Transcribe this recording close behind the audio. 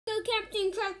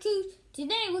Captain Cartoon.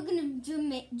 Today we're gonna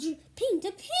paint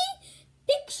a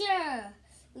picture.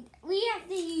 We're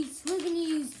gonna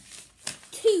use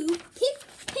two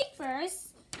papers,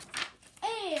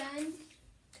 and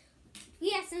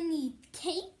we also need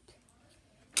tape,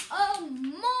 a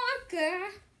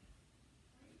marker,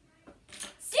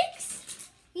 six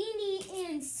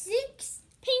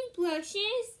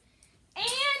paintbrushes,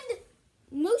 and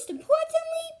most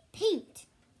importantly, paint.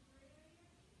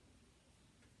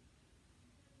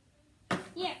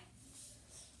 Yeah.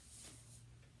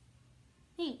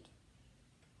 Paint.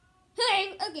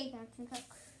 Okay, Captain Cook.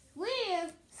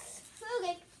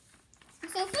 Okay.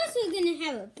 So first we're gonna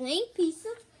have a blank piece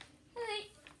of. Alright.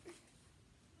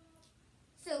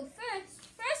 So first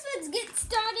let's get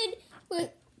started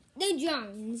with the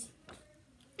drawings.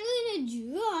 I'm gonna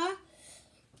draw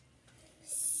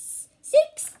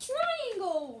 6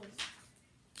 triangles.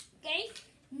 Okay.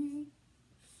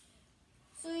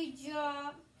 So we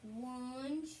draw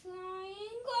 1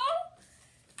 triangle,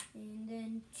 and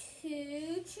then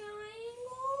 2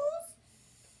 triangles,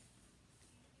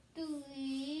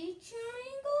 3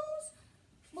 triangles,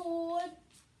 4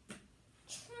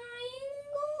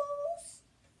 triangles.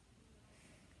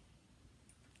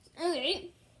 Okay.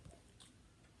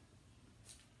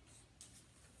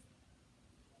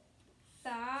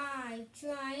 5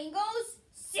 triangles,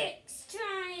 6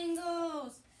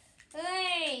 triangles.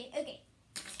 Okay.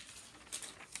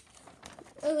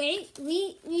 Okay,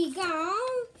 we got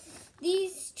all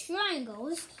these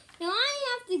triangles. Now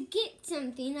I have to get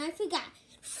something. I forgot.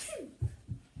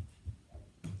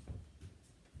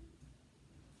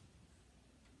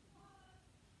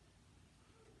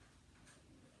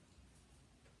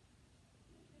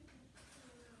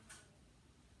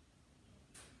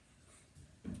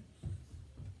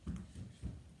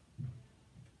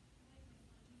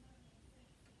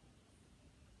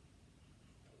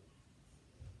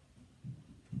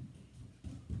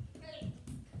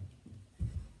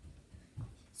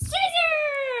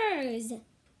 Scissors!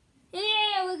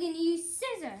 Yeah, we're gonna use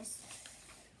scissors.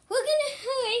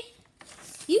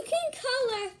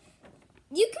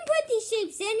 You can put these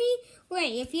shapes any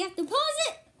way. If you have to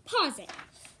pause it.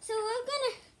 So we're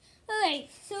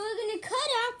gonna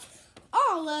cut up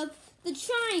all of the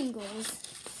triangles.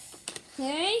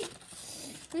 Okay?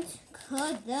 Let's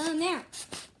cut them out.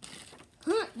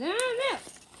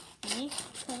 Okay,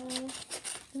 cut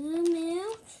them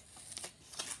out.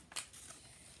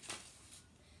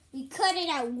 We cut it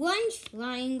out 1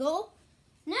 triangle.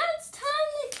 Now it's time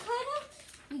to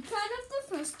we cut up the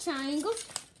first triangle.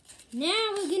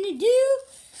 Now we're gonna do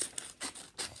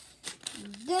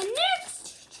the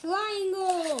next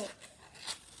triangle.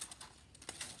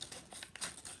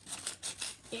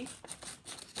 Okay.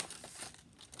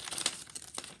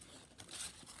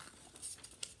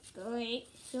 Great.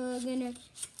 So we're gonna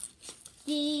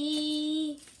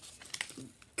we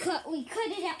cut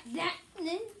it out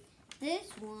this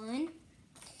one.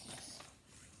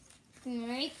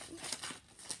 Alright.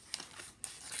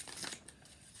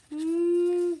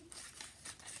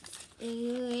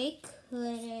 We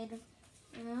cut it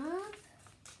up.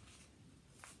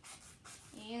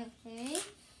 Okay.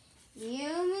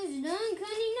 We're almost done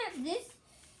cutting up this.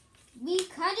 We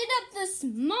cut it up the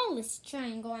smallest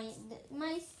triangle.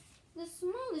 The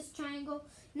smallest triangle.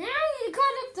 Now I'm gonna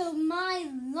cut up my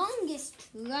longest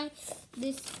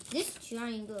this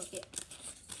triangle here.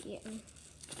 Yeah.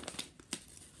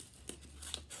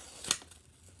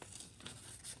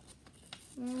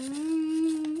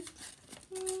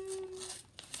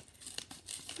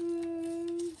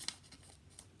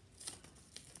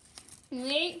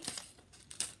 Wait.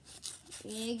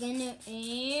 We're gonna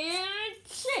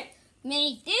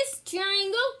make this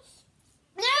triangle.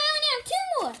 Now I only have 2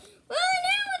 more. Well,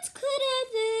 now let's cut out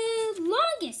the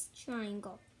longest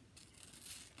triangle.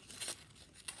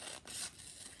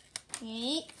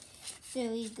 Okay. So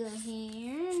we go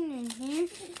here and here.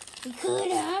 We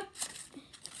cut up.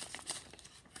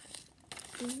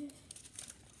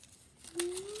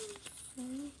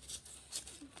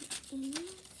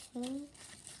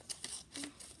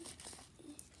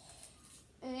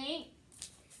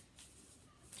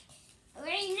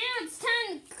 Alright, now it's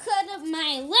time to cut up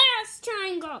my last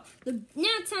triangle.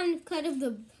 Now it's time to cut up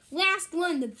the last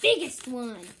one, the biggest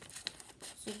one.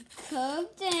 So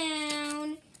curve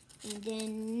down and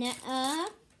then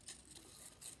up.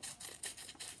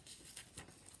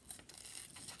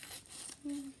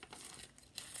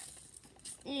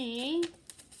 Okay.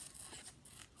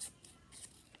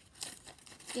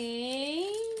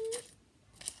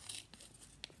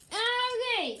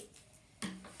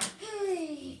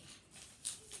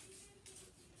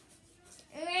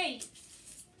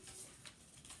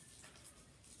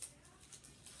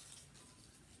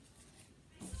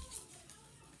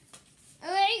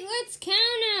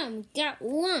 got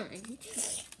 1,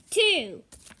 2,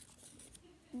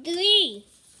 3,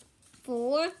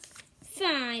 4,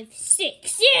 5,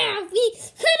 6. Yeah, we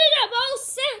cut it up all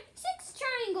 6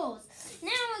 triangles.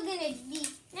 Now we're gonna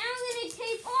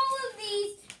tape all of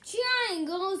these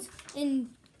triangles and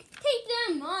tape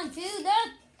them onto the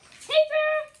paper.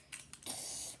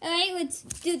 All right, let's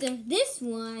do this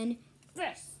one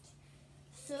first.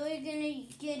 So we're gonna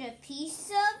get a piece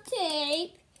of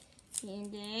tape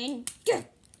and then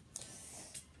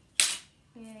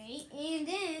alright, and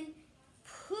then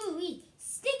we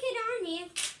stick it on here.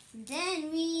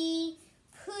 Then we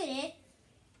put it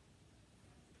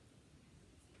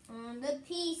on the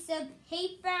piece of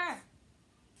paper.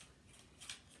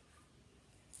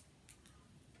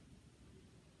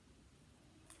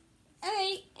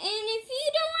 Alright, and if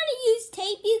you don't want to use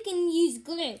tape, you can use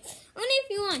glue. Only if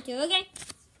you want to, okay?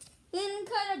 Then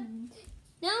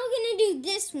now we're gonna do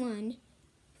this one.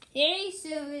 Okay, so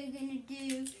we're gonna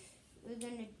okay.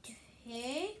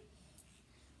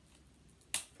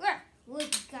 We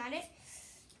got it.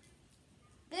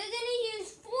 We're gonna use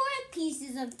 4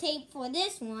 pieces of tape for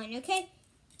this one, okay?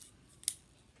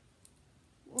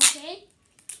 Okay.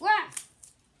 Wow.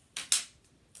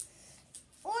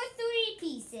 Or 3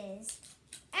 pieces.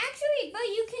 Actually,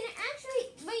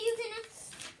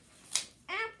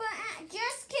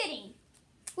 just kidding.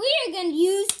 We are going to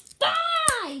use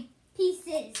 5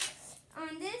 pieces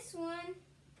on this one.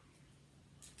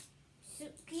 So,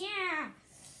 yeah.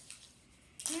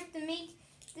 We have to make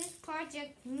this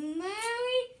project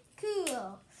very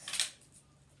cool.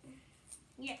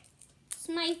 Yeah. This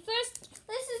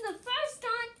is the first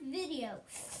time video.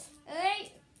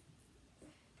 Alright.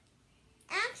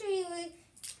 Actually,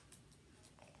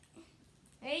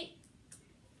 right?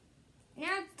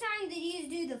 Now it's time to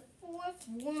do the 4th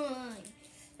one.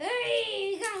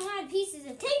 Hey, we got a lot of pieces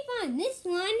of tape on this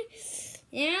one.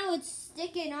 Now let's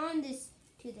stick it on this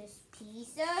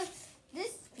piece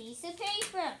of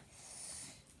paper.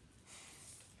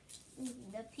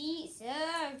 The piece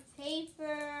of paper.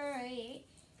 Right?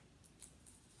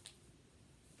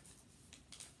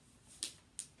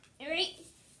 Alright.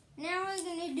 Now we're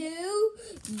gonna do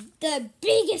the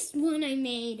biggest one I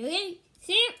made, okay?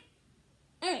 See it?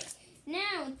 Alright,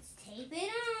 now let's tape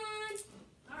it on.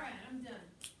 Alright, I'm done.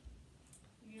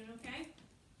 You doing okay?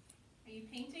 Are you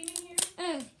painting in here?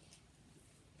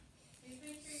 Please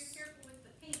make sure you're careful with the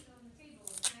paint on the table,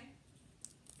 okay?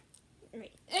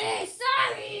 Alright.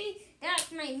 Sorry! That's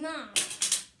my mom.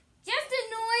 Just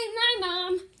annoying my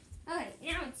mom. Alright,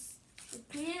 now it's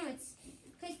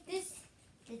put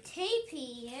the tape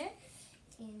here,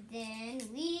 and then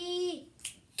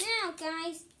now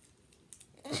guys,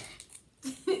 okay,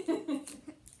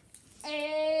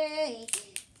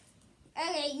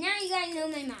 now you guys know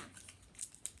my mom.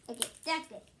 Okay, that's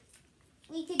good.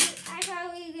 I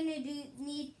thought we were gonna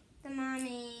need the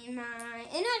mommy and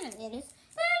other letters,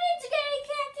 but it's okay,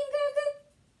 Captain Cuckoo.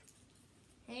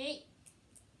 Hey,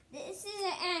 this is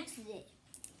an accident.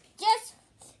 Just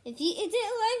if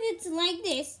it's like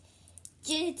this.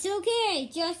 It's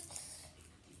okay. Just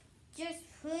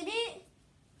put it.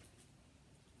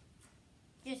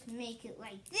 Just make it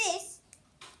like this.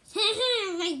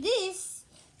 Like this.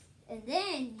 And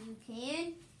then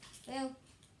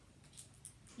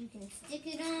you can stick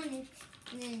it on and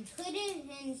then put it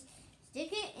and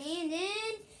stick it and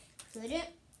then put it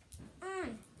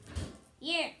on.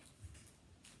 Yeah.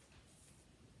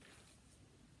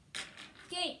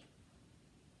 Okay.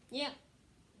 Yeah.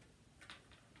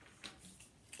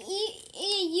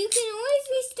 You can always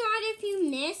restart if you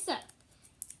mess up.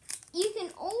 You can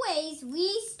always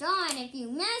restart if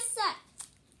you mess up.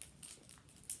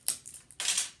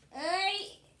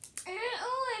 Alright. Or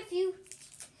if you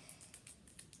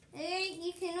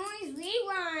can always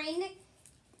rewind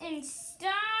and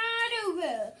start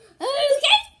over.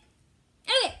 Okay?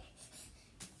 Okay.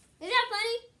 Is that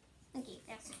funny? Okay,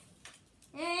 that's fine.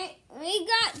 Alright, we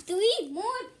got 3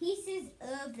 more pieces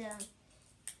of them.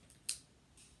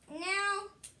 Now,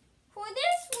 for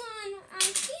this one, I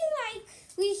feel like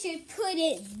we should put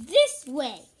it this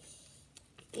way.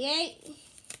 Right?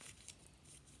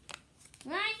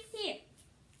 Right here.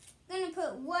 I'm going to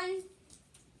put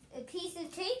a piece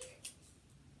of tape.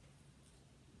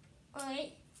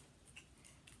 Alright.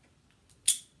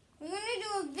 We're going to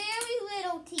do a very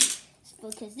little piece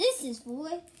because this is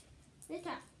for the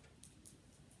top.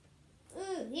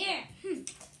 Ooh, yeah.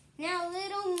 Now a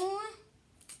little more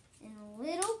and a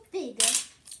little bigger.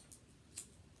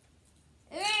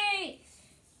 Alright.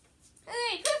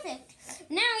 Alright, perfect.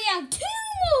 Now we have 2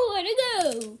 more to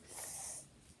go.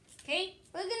 Okay,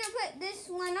 we're going to put this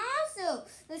one also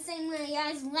the same way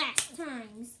as last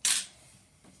time's.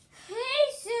 Okay,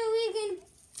 so we're going to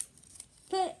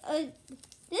put,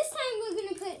 this time we're going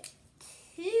to put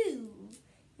 2.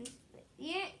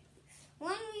 Yeah,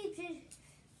 we're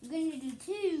going to do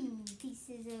 2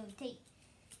 pieces of tape.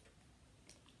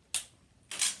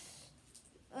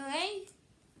 Alright?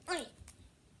 Alright.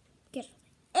 Get it.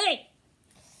 Alright.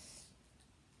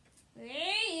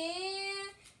 Yeah.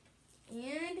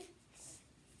 And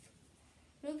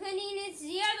we're putting it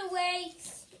the other way.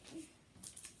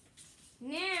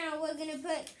 Now we're going to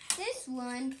put this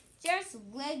one just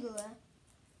regular.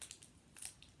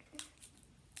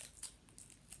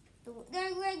 The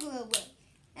regular way.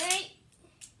 Alright?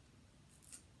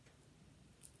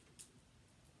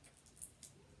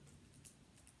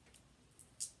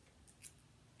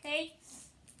 Okay.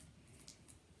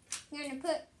 I'm going to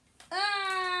put,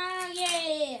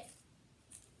 yeah.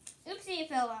 Oopsie, it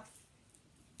fell off.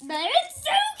 But it's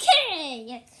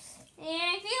okay. And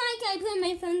I feel like I put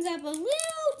my thumbs up a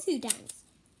little too times.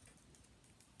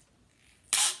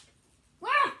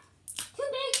 Wow! Too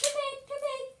big.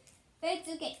 But it's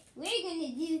okay. We're going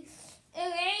to do,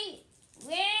 alright,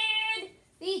 where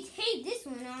we tape this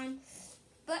one on.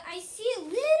 But I see a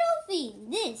little thing,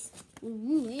 this.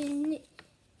 And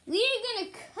we're going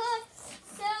to cut.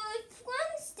 So if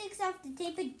one sticks off the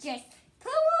tape, just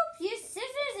pull up your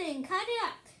scissors and cut it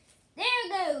up. There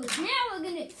it goes. Now we're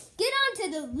going to get on to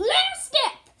the last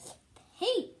step.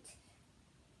 Paint.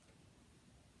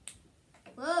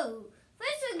 Whoa.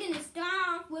 First we're going to start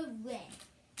off with red.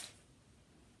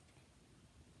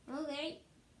 Okay.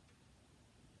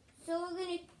 So we're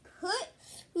going to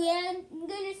we're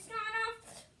going to start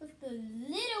off with the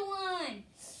little one.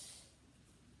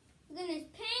 We're going to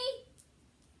paint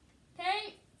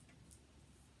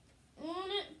on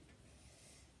it.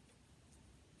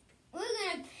 We're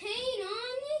going to paint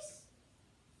on this,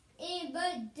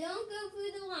 but don't go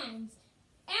through the lines.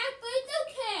 But it's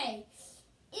okay.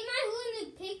 It might ruin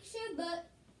the picture, but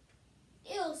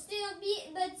it'll still be,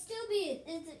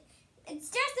 it's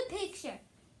just a picture.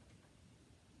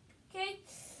 Okay?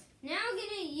 Now I'm going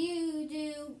to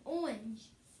do orange.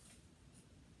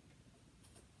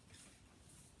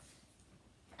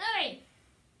 Alright.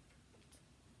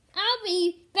 I'll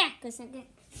be back a second.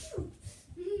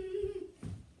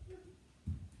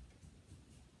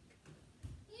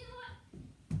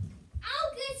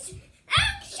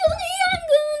 Actually, I'm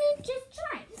going to just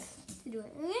try to do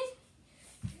it, okay?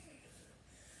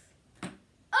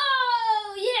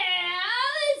 Oh, yeah,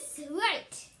 that's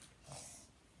right.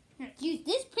 Let's use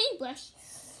this paintbrush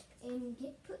and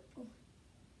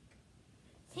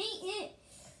paint it.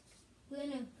 We're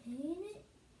going to paint it.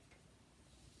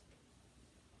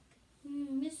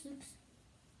 This looks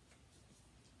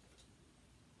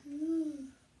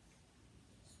good.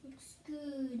 This looks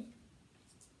good.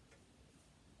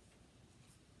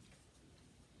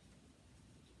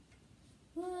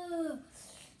 Whoa.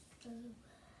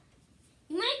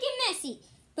 You might get messy,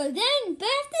 but after the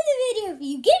video, if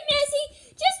you get messy,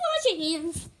 just wash your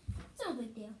hands. It's no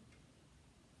big deal.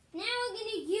 Now we're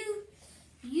going to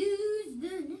use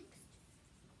the next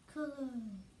color.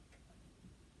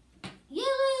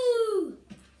 Yellow.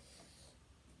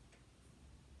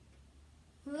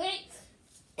 Right.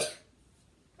 I'm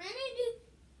going to do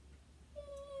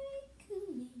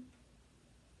cooling.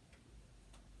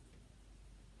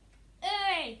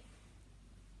 Alright.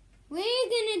 We're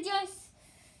going to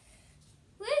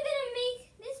make,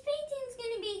 this painting's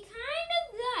going to be kind of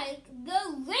like the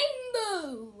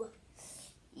rainbow.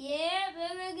 Yeah,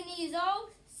 but we're going to use all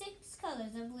 6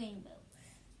 colors of rainbow.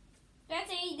 That's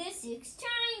the 6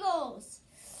 triangles.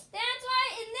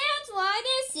 That's why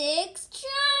there's 6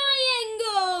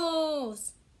 triangles.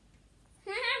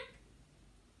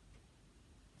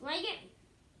 Like it?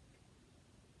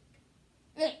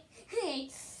 Okay.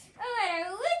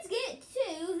 Alright, let's get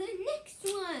to the next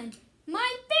one. My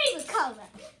favorite color,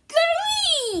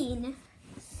 green.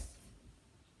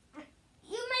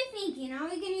 You might be thinking, are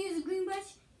we going to use a green brush?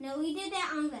 No, we did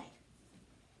that on red.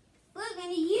 We're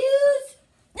going to use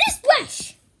this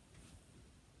brush.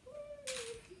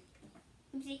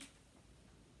 Oopsie.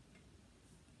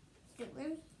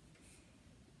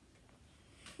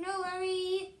 No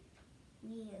worry.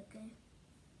 Yeah, okay.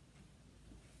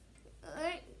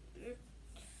 Alright.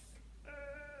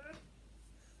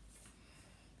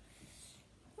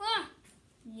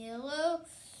 Yellow.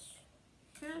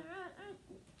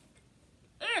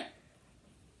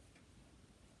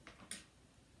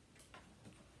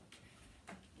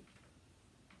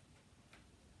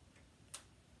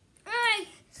 Alright,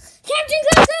 Captain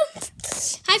Coco,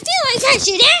 I feel like I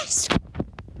should ask.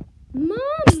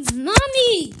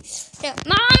 Mommy.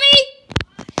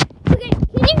 Okay, can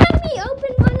you help me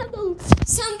open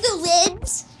some of the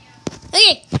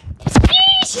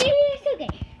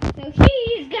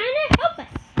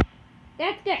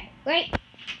Right?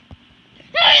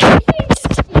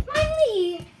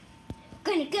 Finally,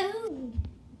 gonna go.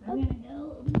 I'm gonna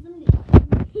go. We're gonna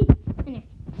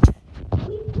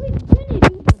do the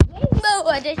rainbow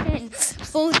edition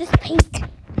for this paint.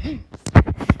 We're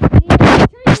trying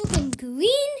to open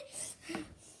green,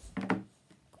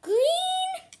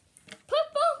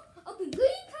 purple, open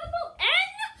green, purple,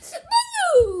 and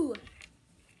blue.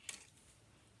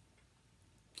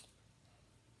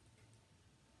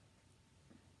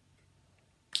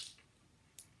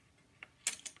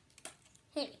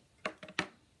 Hey.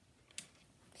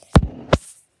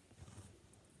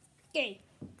 Okay.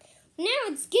 Now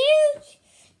it's good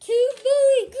to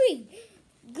blue green.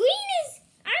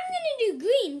 I'm gonna do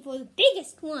green for the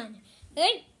biggest one.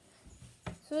 Right?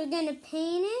 So we're gonna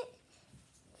paint it.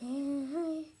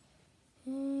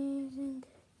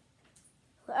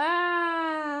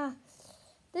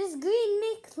 This green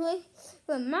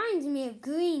reminds me of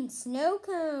green snow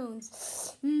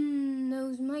cones.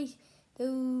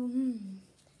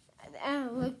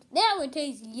 That would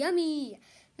taste yummy.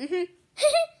 Okay.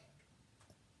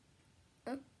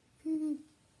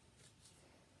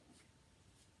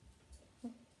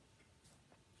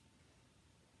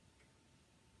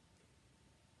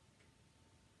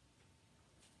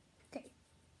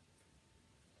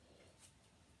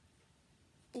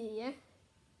 Yeah.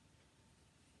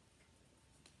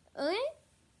 Okay.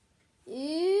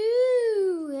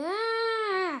 Ooh,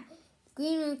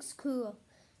 green looks cool.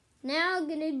 Now I'm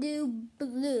gonna do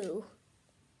blue.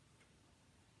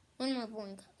 One more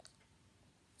point.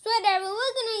 So whatever,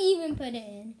 we're gonna even put it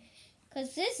in.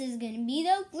 Cause this is gonna be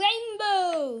the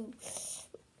rainbow.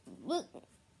 We're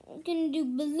gonna do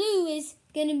blue is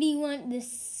gonna be one of the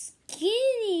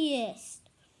skinniest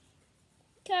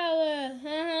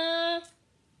color.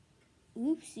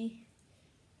 Oopsie.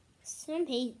 Some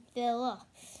paint fell off.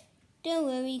 Don't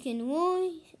worry, you can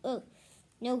wash. Oh,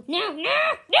 no.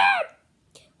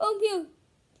 Oh, no.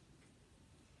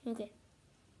 Okay.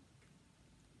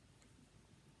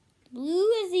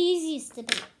 Blue is the easiest to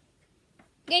do.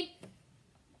 Okay.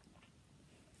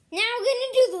 Now we're going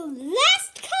to do the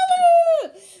last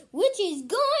color, which is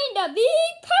going to be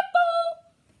purple.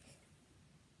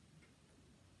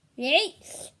 Right?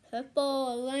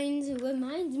 Purple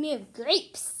reminds me of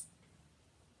grapes.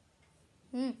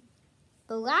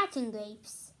 But rotten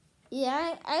grapes.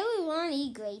 Yeah, I always want to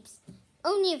eat grapes.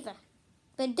 Only if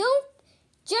but don't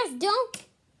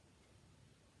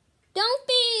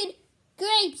feed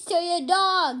grapes to your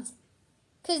dogs.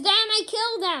 Cause that might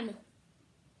kill them.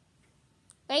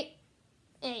 Right?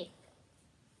 Hey.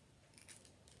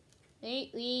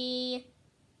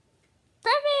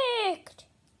 Perfect!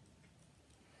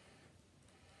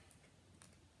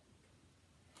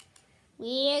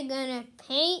 We're gonna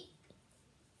paint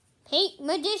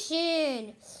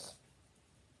magician.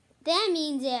 That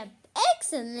means they're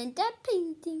excellent at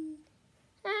painting.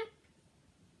 Huh?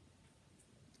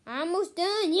 Almost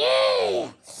done.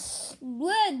 Yeah!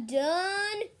 We're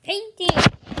done painting.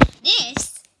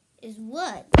 This is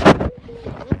what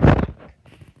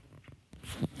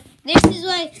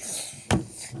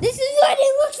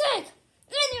it looks like.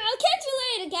 And I'll catch you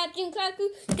later, Captain Kaku.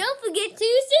 Don't forget to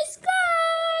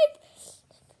subscribe.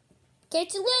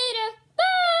 Catch you later.